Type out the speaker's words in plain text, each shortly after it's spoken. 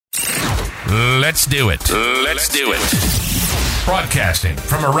Let's do it. Let's do it. Broadcasting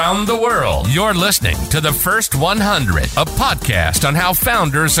from around the world, you're listening to The First 100, a podcast on how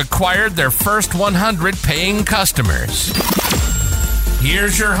founders acquired their first 100 paying customers.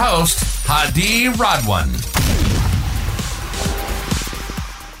 Here's your host, Hadi Radwan.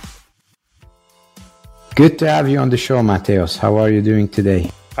 Good to have you on the show, Matheus. How are you doing today?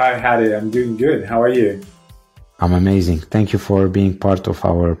 Hi, Hadi. I'm doing good. How are you? I'm amazing. Thank you for being part of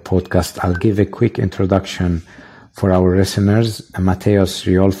our podcast. I'll give a quick introduction for our listeners. Matheus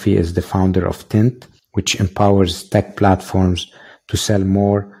Riolfi is the founder of Tint, which empowers tech platforms to sell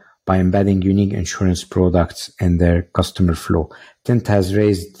more by embedding unique insurance products in their customer flow. Tint has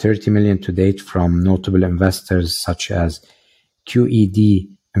raised $30 million to date from notable investors such as QED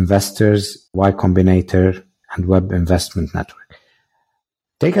Investors, Y Combinator, and Web Investment Network.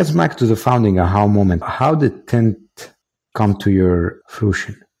 Take us back to the founding aha moment. How did Tint come to your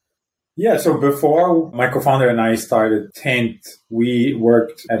fruition? Yeah, so before my co-founder and I started Tint, we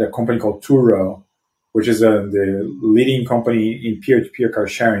worked at a company called Turo, which is the leading company in peer-to-peer car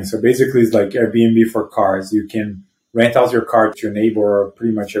sharing. So basically it's like Airbnb for cars. You can rent out your car to your neighbor or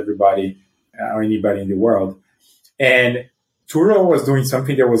pretty much everybody or anybody in the world. And Turo was doing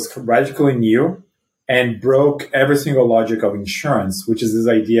something that was radically new and broke every single logic of insurance, which is this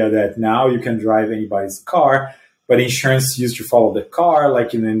idea that now you can drive anybody's car, but insurance used to follow the car,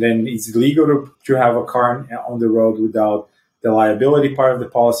 and then it's illegal to have a car on the road without the liability part of the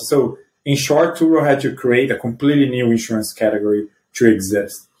policy. So in short, Turo had to create a completely new insurance category to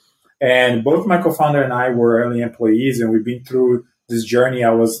exist. And both my co-founder and I were early employees, and we've been through this journey.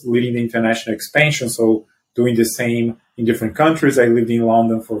 I was leading the international expansion, so doing the same in different countries. I lived in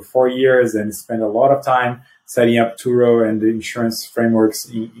London for 4 years and spent a lot of time setting up Turo and the insurance frameworks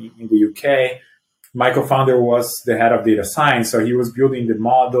in the UK. My co-founder was the head of data science, so he was building the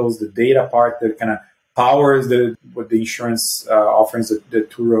models, the data part that kind of powers what the insurance offerings that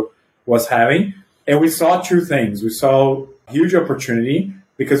Turo was having. And we saw two things. We saw huge opportunity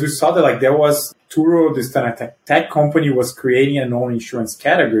because we saw that there was Turo, this kind of tech company, was creating a known insurance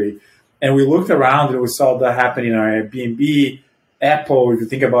category. And we looked around and we saw that happening on Airbnb, Apple, if you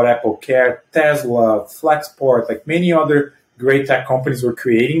think about Apple Care, Tesla, Flexport, many other great tech companies were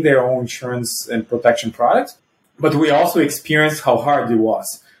creating their own insurance and protection products. But we also experienced how hard it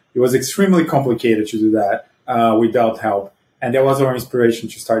was. It was extremely complicated to do that without help. And that was our inspiration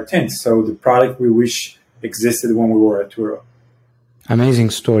to start Tint. So the product we wish existed when we were at Turo. Amazing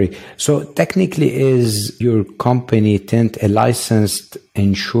story. So technically, is your company Tint a licensed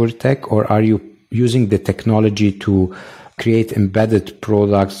insurtech, or are you using the technology to create embedded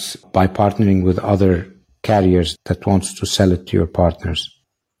products by partnering with other carriers that wants to sell it to your partners?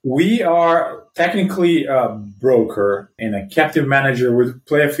 We are technically a broker and a captive manager. We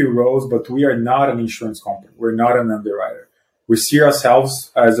play a few roles, but we are not an insurance company. We're not an underwriter. We see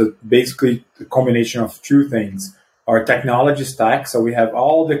ourselves as basically a combination of two things. Our technology stack, so we have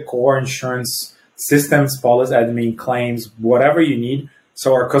all the core insurance systems, policy admin, claims, whatever you need,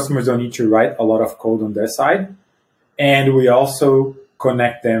 so our customers don't need to write a lot of code on their side. And we also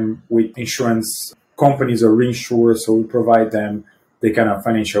connect them with insurance companies or reinsurers, so we provide them the kind of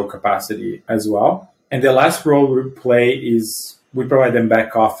financial capacity as well. And the last role we play is we provide them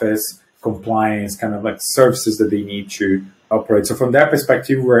back office, compliance, kind of services that they need to operate. So from that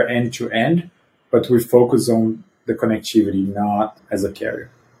perspective, we're end to end, but we focus on the connectivity, not as a carrier.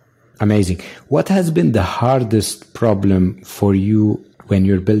 Amazing. What has been the hardest problem for you when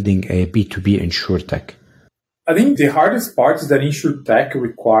you're building a B2B insurtech? I think the hardest part is that insurtech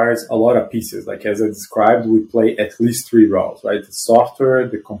requires a lot of pieces. As I described, we play at least three roles, right? The software,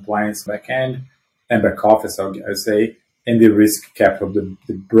 the compliance backend, and back office, I would say, and the risk capital,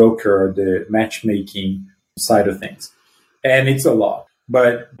 the broker, the matchmaking side of things. And it's a lot.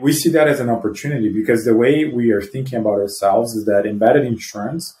 But we see that as an opportunity because the way we are thinking about ourselves is that embedded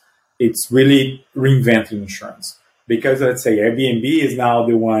insurance, it's really reinventing insurance. Because let's say Airbnb is now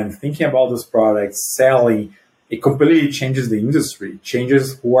the one thinking about those products, selling. It completely changes the industry,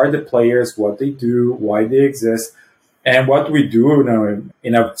 changes who are the players, what they do, why they exist. And what we do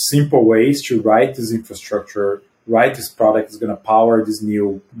in a simple way is to write this infrastructure, write this product is going to power this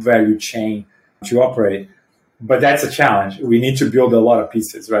new value chain to operate. But that's a challenge. We need to build a lot of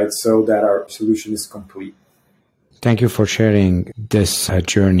pieces, right? So that our solution is complete. Thank you for sharing this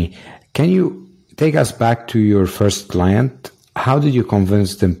journey. Can you take us back to your first client? How did you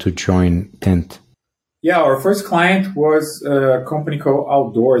convince them to join Tint? Yeah, our first client was a company called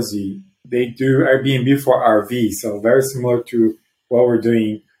Outdoorsy. They do Airbnb for RV, so very similar to what we're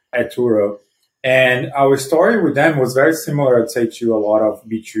doing at Turo. And our story with them was very similar, I'd say, to a lot of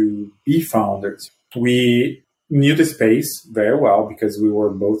B2B founders. We knew the space very well because we were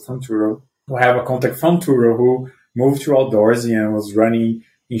both from Turo. We have a contact from Turo who moved to Outdoorsy and was running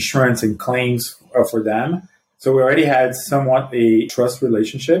insurance and claims for them. So we already had somewhat a trust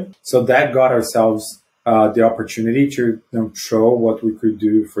relationship. So that got ourselves the opportunity to show what we could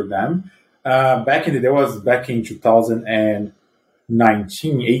do for them. Back in the day, was back in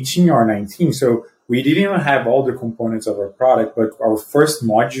 2019, 18 or 19. So we didn't even have all the components of our product, but our first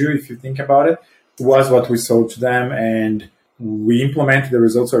module, if you think about it, was what we sold to them, and we implemented. The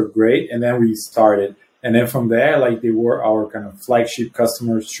results are great, and then we started. And then from there, like, they were our kind of flagship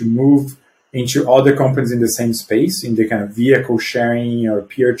customers to move into other companies in the same space, in the kind of vehicle sharing or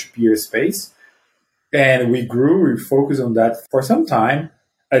peer-to-peer space. And we grew, we focused on that for some time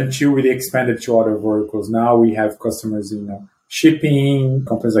until we expanded to other verticals. Now we have customers in shipping,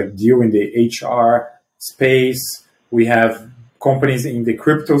 companies like Deal in the HR space. We have companies in the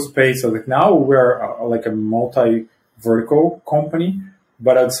crypto space. So like now we're like a multi-vertical company.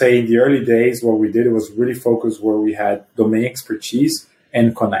 But I'd say in the early days, what we did was really focus where we had domain expertise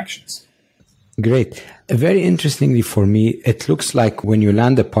and connections. Great. Very interestingly for me, it looks like when you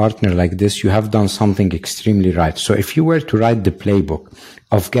land a partner like this, you have done something extremely right. So if you were to write the playbook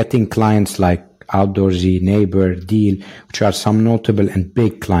of getting clients like Outdoorsy, Neighbor, Deal, which are some notable and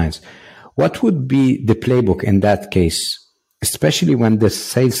big clients, what would be the playbook in that case, especially when the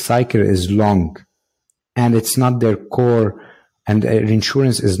sales cycle is long and it's not their core, and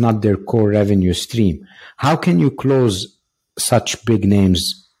insurance is not their core revenue stream? How can you close such big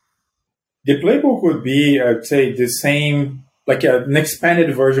names? The playbook would be, I'd say, the same, like an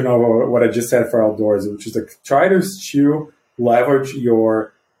expanded version of what I just said for Outdoors, which is like try to still leverage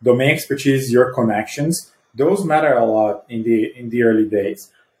your domain expertise, your connections. Those matter a lot in the early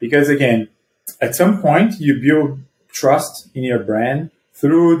days, because again, at some point you build trust in your brand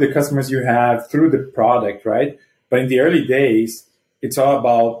through the customers you have, through the product, right? But in the early days, it's all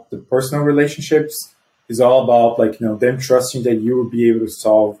about the personal relationships. It's all about them trusting that you will be able to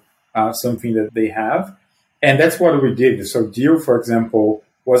solve something that they have. And that's what we did. So Deal, for example,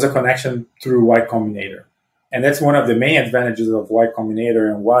 was a connection through Y Combinator. And that's one of the main advantages of Y Combinator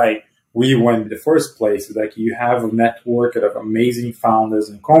and why we went in the first place. Is like you have a network of amazing founders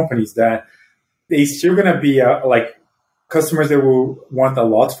and companies that they still going to be like customers that will want a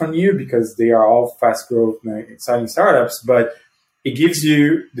lot from you because they are all fast growth, exciting startups. But it gives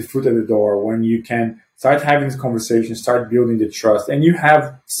you the foot at the door when you can start having this conversation, start building the trust, and you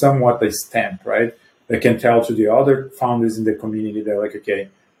have somewhat a stamp, right? That can tell to the other founders in the community that like, okay,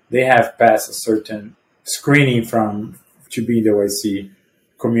 they have passed a certain screening to be in the YC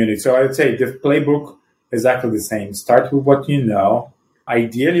community. So I would say the playbook is exactly the same. Start with what you know,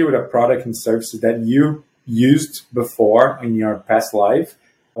 ideally with a product and services that you used before in your past life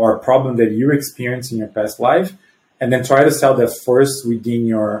or a problem that you experienced in your past life, and then try to sell that first within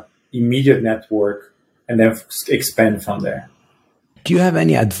your immediate network and then expand from there. Do you have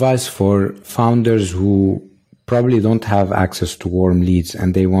any advice for founders who probably don't have access to warm leads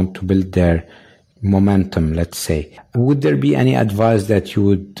and they want to build their momentum, let's say? Would there be any advice that you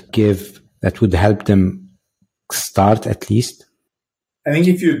would give that would help them start at least? I think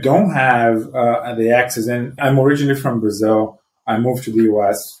if you don't have the access, and I'm originally from Brazil, I moved to the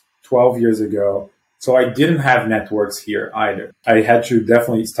US 12 years ago, so I didn't have networks here either. I had to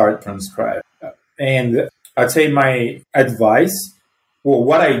definitely start from scratch. And I'd say my advice, well,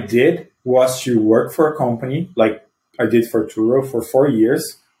 what I did was to work for a company like I did for Turo for 4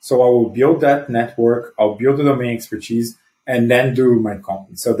 years. So I will build that network, I'll build the domain expertise, and then do my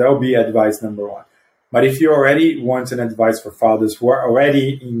company. So that will be advice number one. But if you already want an advice for founders who are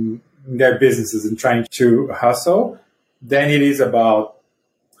already in their businesses and trying to hustle, then it is about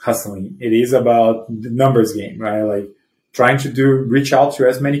hustling. It is about the numbers game, right? Like trying to reach out to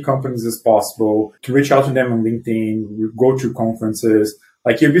as many companies as possible, to reach out to them on LinkedIn, go to conferences.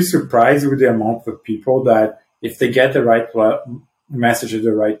 Like you'll be surprised with the amount of people that if they get the right message at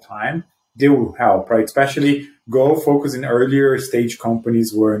the right time, they will help, right? Especially go focus in earlier stage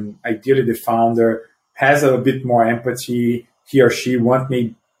companies where ideally the founder has a bit more empathy. He or she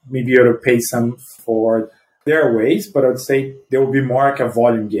maybe able to pay some for their ways, but I would say there will be more like a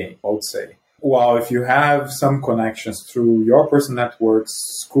volume game, I would say. Well, if you have some connections through your personal networks,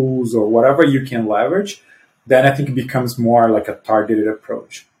 schools, or whatever you can leverage, then I think it becomes more like a targeted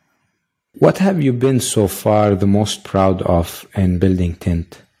approach. What have you been so far the most proud of in building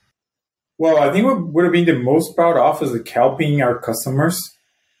Tint? Well, I think what would have been the most proud of is like helping our customers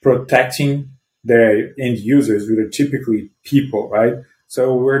protecting their end users, which are typically people, right?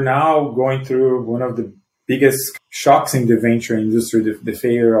 So we're now going through one of the biggest shocks in the venture industry, the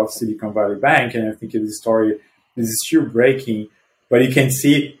failure of Silicon Valley Bank. And I think this story is still breaking, but you can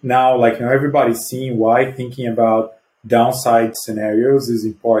see now, like now everybody's seeing why thinking about downside scenarios is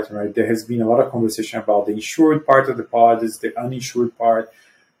important, right? There has been a lot of conversation about the insured part of the policy, the uninsured part.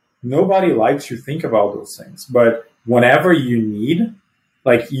 Nobody likes to think about those things, but whenever you need,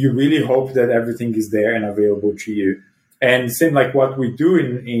 like you really hope that everything is there and available to you. And same like what we do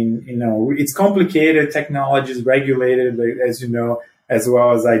in it's complicated, technology is regulated, as you know, as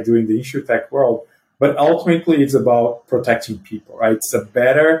well as I do in the insurtech world. But ultimately, it's about protecting people, right? It's a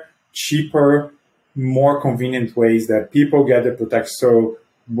better, cheaper, more convenient ways that people get the protection. So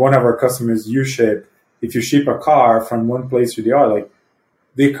one of our customers, if you ship a car from one place to the other, like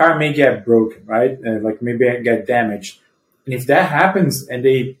the car may get broken, right? And like maybe get damaged. And if that happens and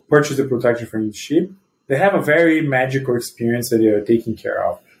they purchase the protection from each ship, they have a very magical experience that they are taking care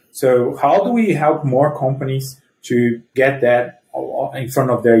of. So how do we help more companies to get that in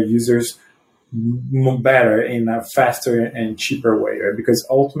front of their users better in a faster and cheaper way, right? Because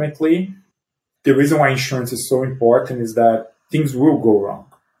ultimately, the reason why insurance is so important is that things will go wrong.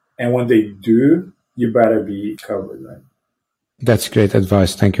 And when they do, you better be covered, right? That's great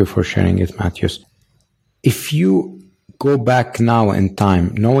advice. Thank you for sharing it, Matheus. If you go back now in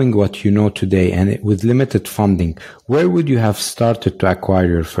time, knowing what you know today and with limited funding, where would you have started to acquire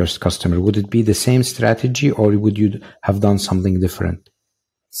your first customer? Would it be the same strategy or would you have done something different?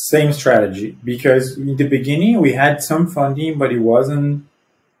 Same strategy, because in the beginning we had some funding, but it wasn't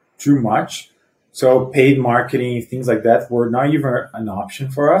too much. So paid marketing, things like that were not even an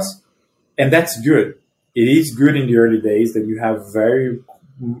option for us. And that's good. It is good in the early days that you have very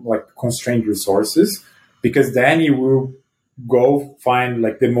like constrained resources, because then you will go find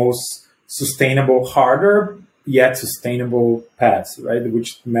like the most sustainable, harder yet sustainable paths, right?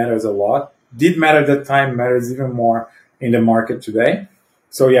 Which matters a lot. Did matter at that time, matters even more in the market today.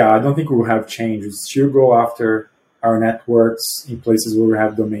 So yeah, I don't think we will have changed. We still go after our networks in places where we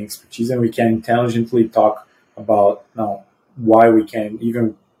have domain expertise, and we can intelligently talk about why we can,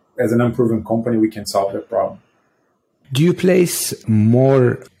 even as an unproven company, we can solve that problem. Do you place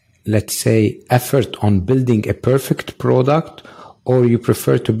more, let's say, effort on building a perfect product, or you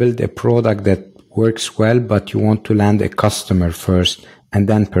prefer to build a product that works well, but you want to land a customer first and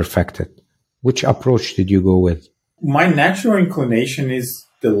then perfect it? Which approach did you go with? My natural inclination is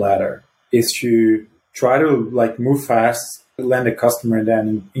the latter, is to try to like move fast, land a customer, and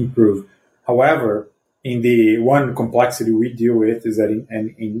then improve. However, in the one complexity we deal with is that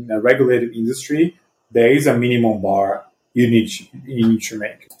in a regulated industry, there is a minimum bar you need to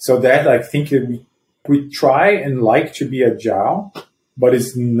make. So that I think we try and like to be agile, but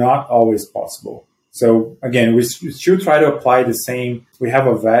it's not always possible. So again, we still try to apply the same. We have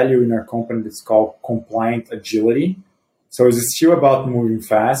a value in our company that's called compliant agility. So it's still about moving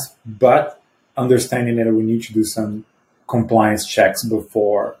fast, but understanding that we need to do some compliance checks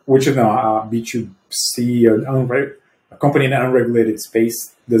before, which is a B2C or a company in an unregulated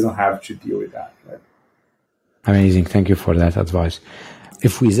space doesn't have to deal with that. Right? Amazing. Thank you for that advice.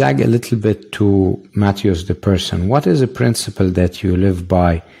 If we zag a little bit to Matheus, the person, what is a principle that you live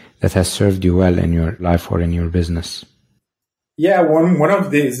by that has served you well in your life or in your business? Yeah, one of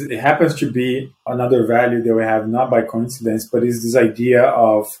these, it happens to be another value that we have, not by coincidence, but is this idea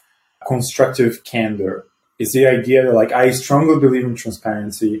of constructive candor. It's the idea that like I strongly believe in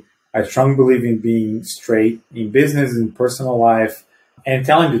transparency. I strongly believe in being straight in business, in personal life, and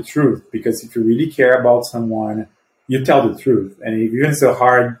telling the truth. Because if you really care about someone, you tell the truth. And if even it's a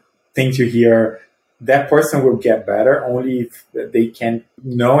hard thing to hear, that person will get better only if they can,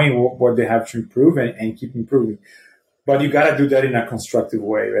 knowing what they have to improve and keep improving. But you got to do that in a constructive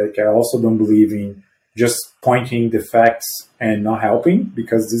way. Right? Like I also don't believe in just pointing the facts and not helping,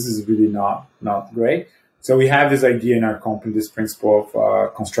 because this is really not great. So we have this idea in our company, this principle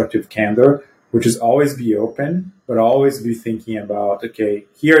of constructive candor, which is always be open, but always be thinking about, okay,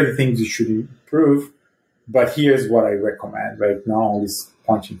 here are the things you should improve, but here's what I recommend, right? Not always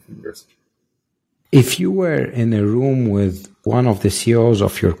pointing fingers. If you were in a room with one of the CEOs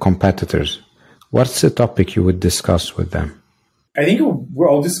of your competitors, what's the topic you would discuss with them? I think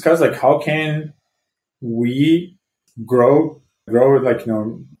we'll discuss like how can we grow like,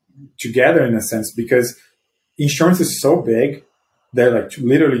 together in a sense, because insurance is so big. There are like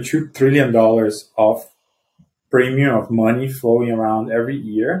literally $2 trillion of premium of money flowing around every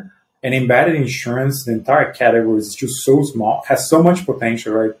year. And embedded insurance, the entire category is just so small, has so much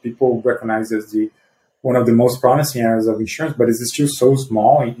potential, right? People recognize it as one of the most promising areas of insurance, but it's still so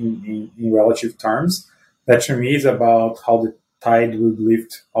small in relative terms that to me is about how the tide would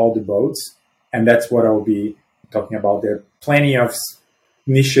lift all the boats. And that's what I'll be talking about. There are plenty of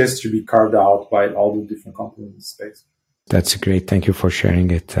niches to be carved out by all the different companies in the space. That's great. Thank you for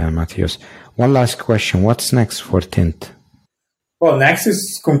sharing it, Matheus. One last question. What's next for Tint? Well, next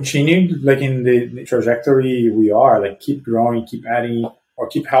is continued like in the trajectory we are, like keep growing, keep adding, or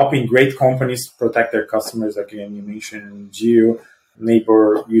keep helping great companies protect their customers. Like again, you mentioned Geo,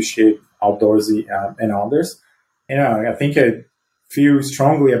 Neighbor, U-Shape, Outdoorsy, and others. I think I feel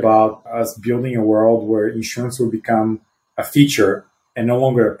strongly about us building a world where insurance will become a feature and no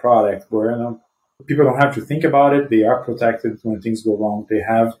longer a product, where people don't have to think about it. They are protected when things go wrong. They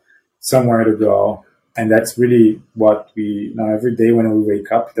have somewhere to go. And that's really what we now every day when we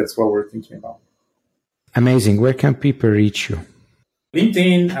wake up, that's what we're thinking about. Amazing. Where can people reach you?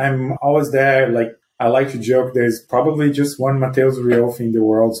 LinkedIn, I'm always there. Like I like to joke, there's probably just one Matheus Riolfi in the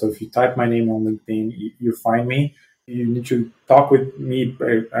world. So if you type my name on LinkedIn, you find me. You need to talk with me.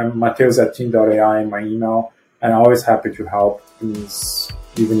 I'm Matheus@Tint.ai, my email. And I'm always happy to help companies,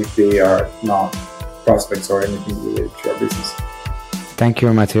 even if they are not prospects or anything related to our business. Thank you,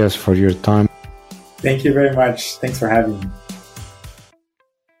 Matheus, for your time. Thank you very much. Thanks for having me.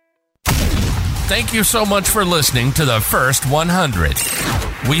 Thank you so much for listening to the First 100.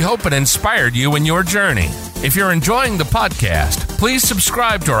 We hope it inspired you in your journey. If you're enjoying the podcast, please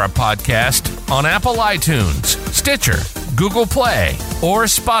subscribe to our podcast on Apple iTunes, Stitcher, Google Play, or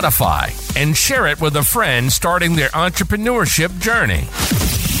Spotify, and share it with a friend starting their entrepreneurship journey.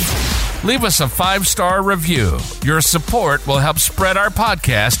 Leave us a 5-star review. Your support will help spread our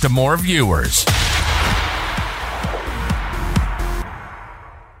podcast to more viewers.